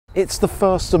It's the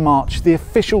 1st of March, the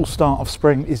official start of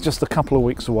spring is just a couple of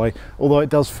weeks away, although it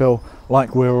does feel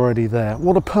like we're already there.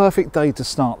 What a perfect day to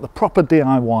start the proper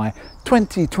DIY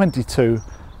 2022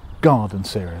 garden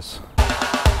series.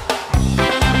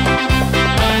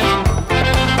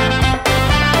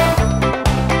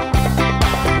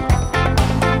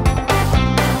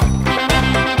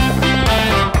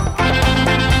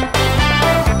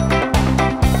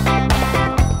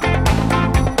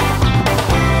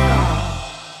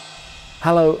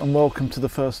 Hello and welcome to the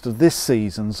first of this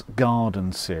season's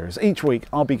garden series. Each week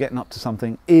I'll be getting up to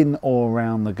something in or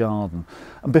around the garden.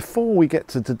 And before we get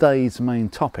to today's main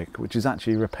topic, which is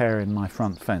actually repairing my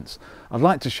front fence, I'd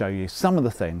like to show you some of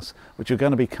the things which are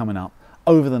going to be coming up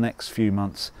over the next few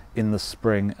months in the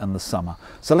spring and the summer.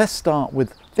 So let's start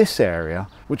with this area,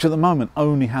 which at the moment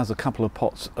only has a couple of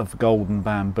pots of golden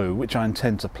bamboo, which I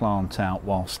intend to plant out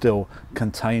while still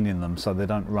containing them so they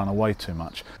don't run away too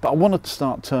much. But I wanted to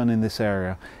start turning this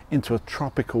area into a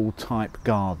tropical type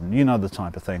garden. You know the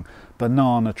type of thing,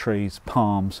 banana trees,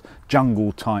 palms,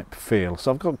 jungle type feel.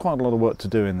 So I've got quite a lot of work to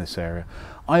do in this area.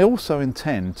 I also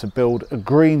intend to build a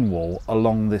green wall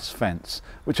along this fence,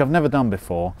 which I've never done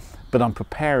before, but I'm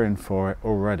preparing for it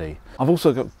already. I've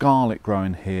also got garlic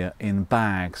growing here in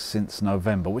bags since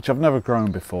November, which I've never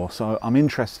grown before, so I'm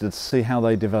interested to see how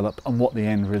they develop and what the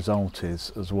end result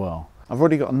is as well. I've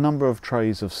already got a number of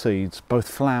trays of seeds, both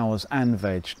flowers and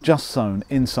veg, just sown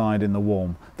inside in the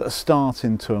warm that are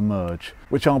starting to emerge,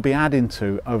 which I'll be adding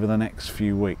to over the next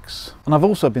few weeks. And I've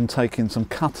also been taking some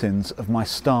cuttings of my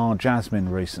star jasmine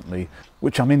recently,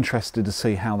 which I'm interested to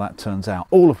see how that turns out,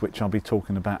 all of which I'll be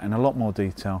talking about in a lot more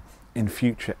detail in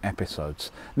future episodes.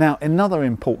 Now, another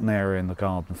important area in the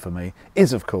garden for me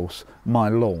is, of course, my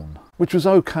lawn, which was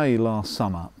okay last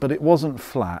summer, but it wasn't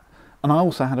flat. And I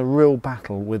also had a real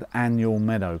battle with annual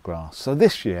meadow grass. So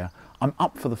this year I'm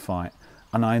up for the fight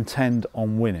and I intend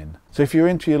on winning. So if you're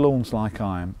into your lawns like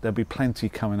I am, there'll be plenty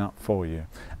coming up for you.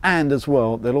 And as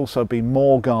well, there'll also be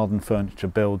more garden furniture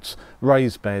builds,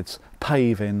 raised beds,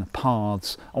 paving,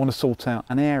 paths. I want to sort out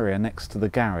an area next to the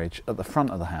garage at the front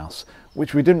of the house,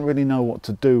 which we didn't really know what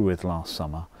to do with last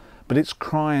summer, but it's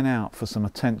crying out for some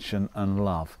attention and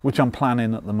love, which I'm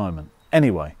planning at the moment.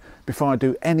 Anyway, before I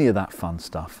do any of that fun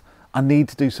stuff, I need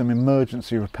to do some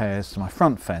emergency repairs to my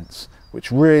front fence, which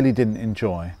really didn't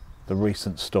enjoy the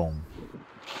recent storm.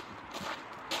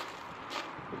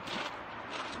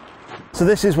 So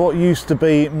this is what used to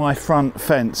be my front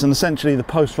fence, and essentially the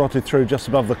post rotted through just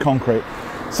above the concrete.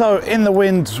 So in the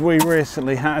winds we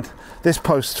recently had, this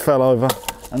post fell over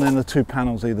and then the two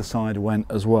panels either side went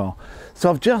as well. So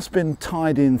I've just been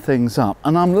tidying things up,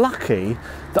 and I'm lucky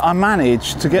that I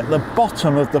managed to get the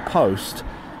bottom of the post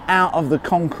out of the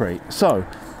concrete. So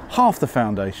half the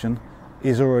foundation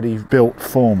is already built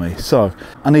for me. So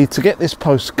I need to get this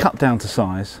post cut down to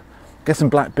size, get some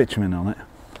black bitumen on it,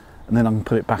 and then I can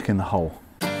put it back in the hole.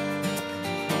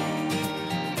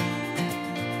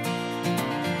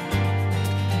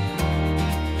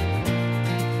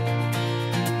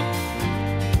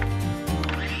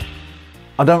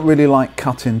 I don't really like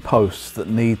cutting posts that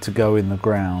need to go in the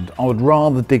ground. I would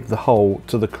rather dig the hole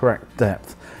to the correct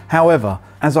depth. However,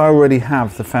 as I already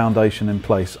have the foundation in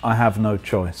place, I have no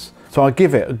choice. So I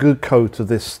give it a good coat of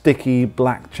this sticky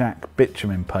blackjack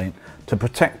bitumen paint to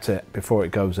protect it before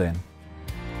it goes in.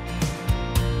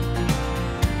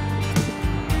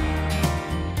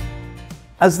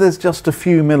 As there's just a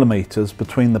few millimeters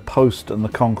between the post and the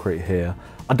concrete here,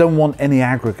 I don't want any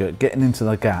aggregate getting into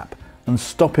the gap and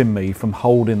stopping me from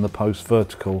holding the post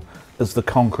vertical as the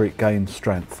concrete gains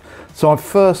strength. So I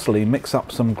firstly mix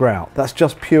up some grout, that's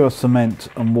just pure cement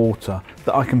and water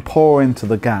that I can pour into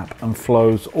the gap and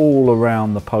flows all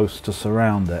around the post to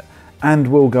surround it, and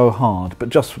will go hard, but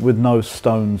just with no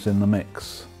stones in the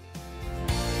mix.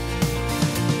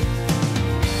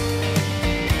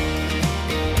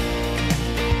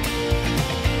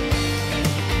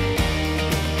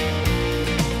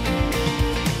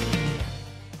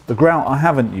 The grout I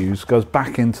haven't used goes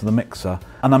back into the mixer,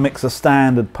 and I mix a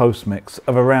standard post mix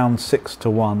of around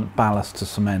 6:1 ballast to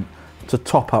cement to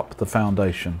top up the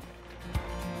foundation.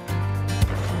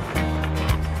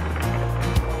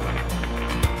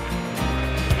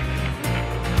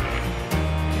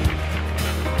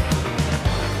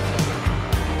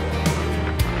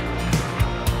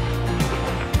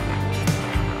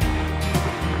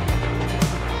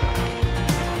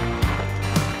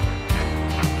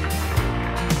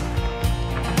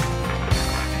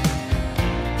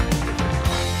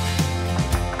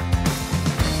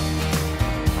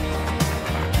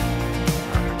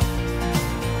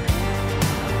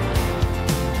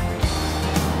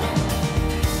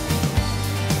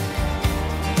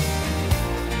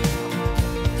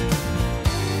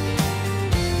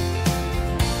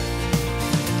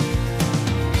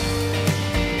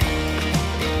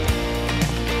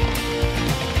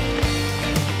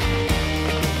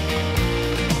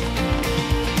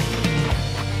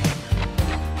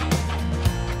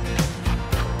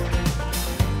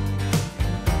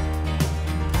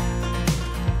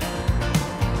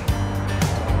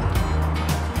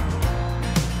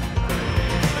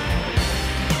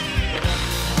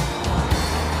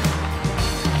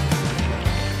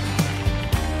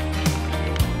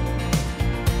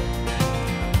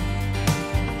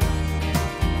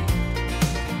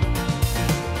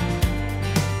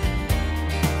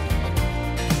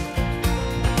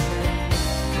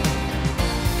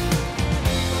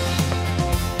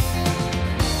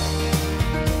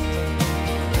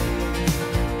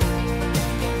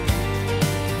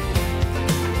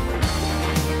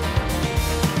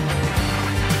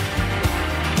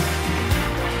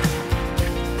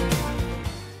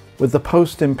 With the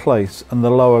post in place and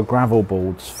the lower gravel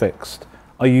boards fixed,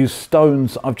 I use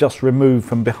stones I've just removed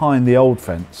from behind the old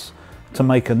fence to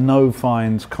make a no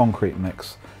fines concrete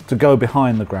mix to go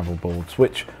behind the gravel boards,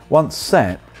 which once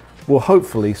set will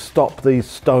hopefully stop these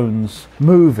stones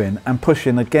moving and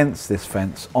pushing against this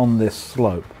fence on this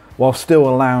slope, while still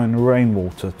allowing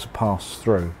rainwater to pass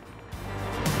through.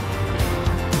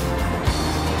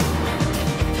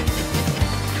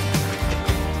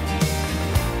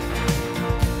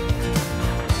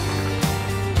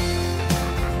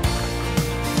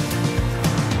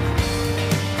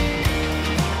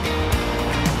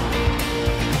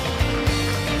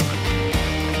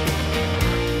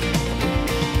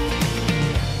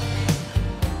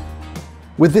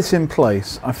 With this in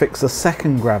place, I fix the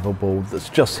second gravel board that's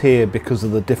just here because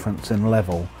of the difference in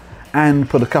level, and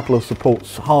put a couple of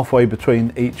supports halfway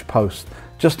between each post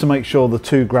just to make sure the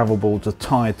two gravel boards are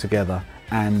tied together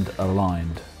and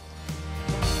aligned.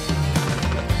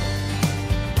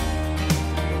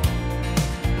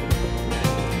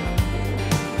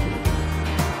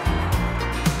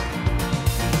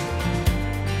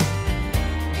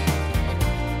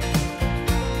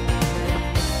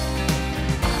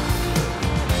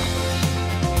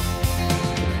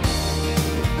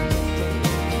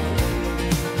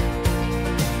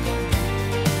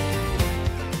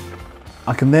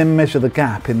 I can then measure the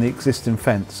gap in the existing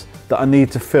fence that I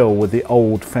need to fill with the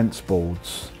old fence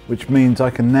boards, which means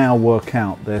I can now work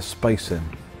out their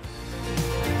spacing.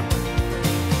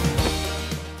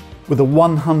 With a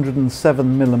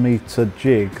 107mm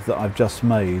jig that I've just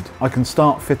made, I can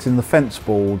start fitting the fence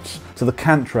boards to the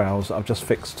cantrails I've just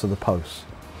fixed to the posts.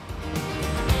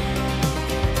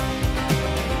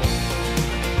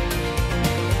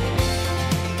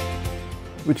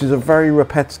 Which is a very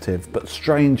repetitive but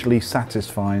strangely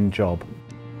satisfying job.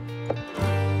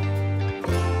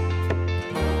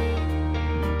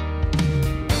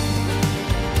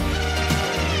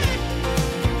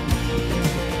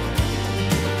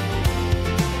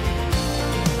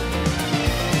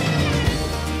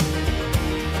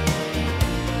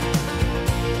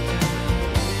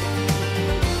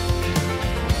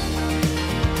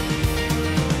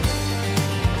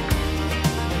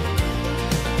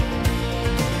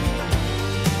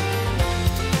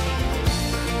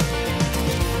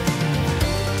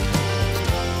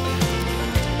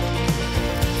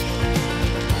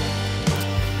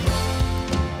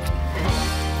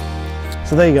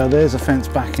 So there you go, there's a fence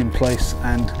back in place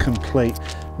and complete,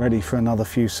 ready for another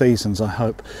few seasons, I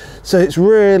hope. So it's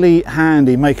really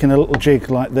handy making a little jig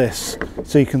like this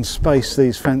so you can space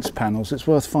these fence panels. It's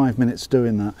worth 5 minutes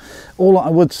doing that. All I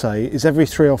would say is every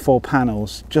 3 or 4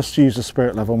 panels, just use a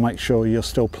spirit level, make sure you're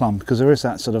still plumb, because there is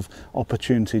that sort of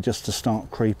opportunity just to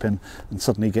start creeping and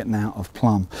suddenly getting out of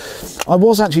plumb. I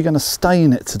was actually going to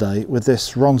stain it today with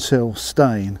this Ronseal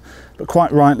stain, but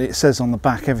quite rightly it says on the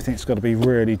back everything's got to be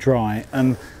really dry,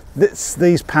 and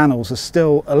these panels are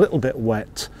still a little bit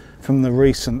wet from the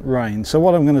recent rain. So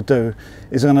what I'm going to do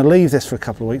is I'm going to leave this for a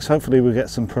couple of weeks. Hopefully we'll get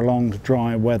some prolonged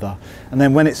dry weather, and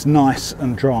then when it's nice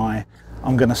and dry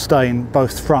I'm going to stain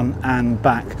both front and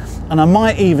back, and I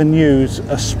might even use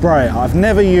a sprayer. I've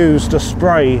never used a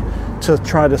spray to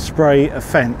try to spray a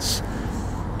fence,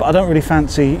 but I don't really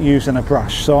fancy using a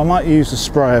brush, so I might use a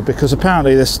sprayer, because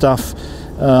apparently this stuff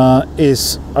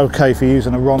is okay for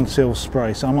using a Ronseal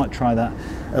spray, so I might try that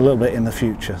a little bit in the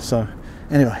future. So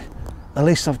anyway, at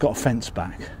least I've got a fence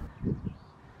back.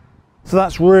 So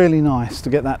that's really nice to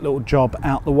get that little job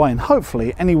out the way, and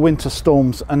hopefully any winter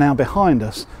storms are now behind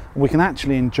us and we can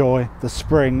actually enjoy the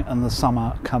spring and the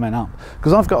summer coming up,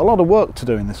 because I've got a lot of work to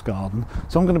do in this garden,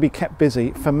 so I'm going to be kept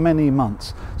busy for many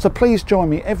months. So please join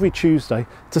me every Tuesday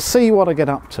to see what I get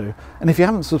up to, and if you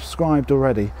haven't subscribed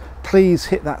already, please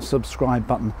hit that subscribe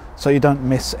button so you don't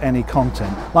miss any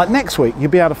content. Like next week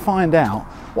you'll be able to find out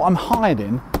what I'm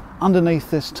hiding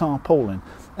underneath this tarpaulin,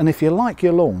 and if you like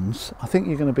your lawns, I think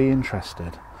you're going to be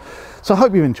interested. So I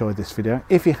hope you've enjoyed this video.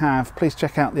 If you have, please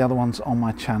check out the other ones on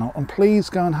my channel, and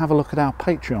please go and have a look at our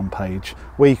Patreon page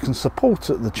where you can support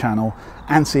the channel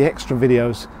and see extra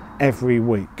videos every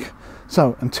week.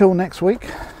 So until next week,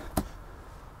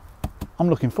 I'm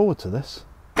looking forward to this.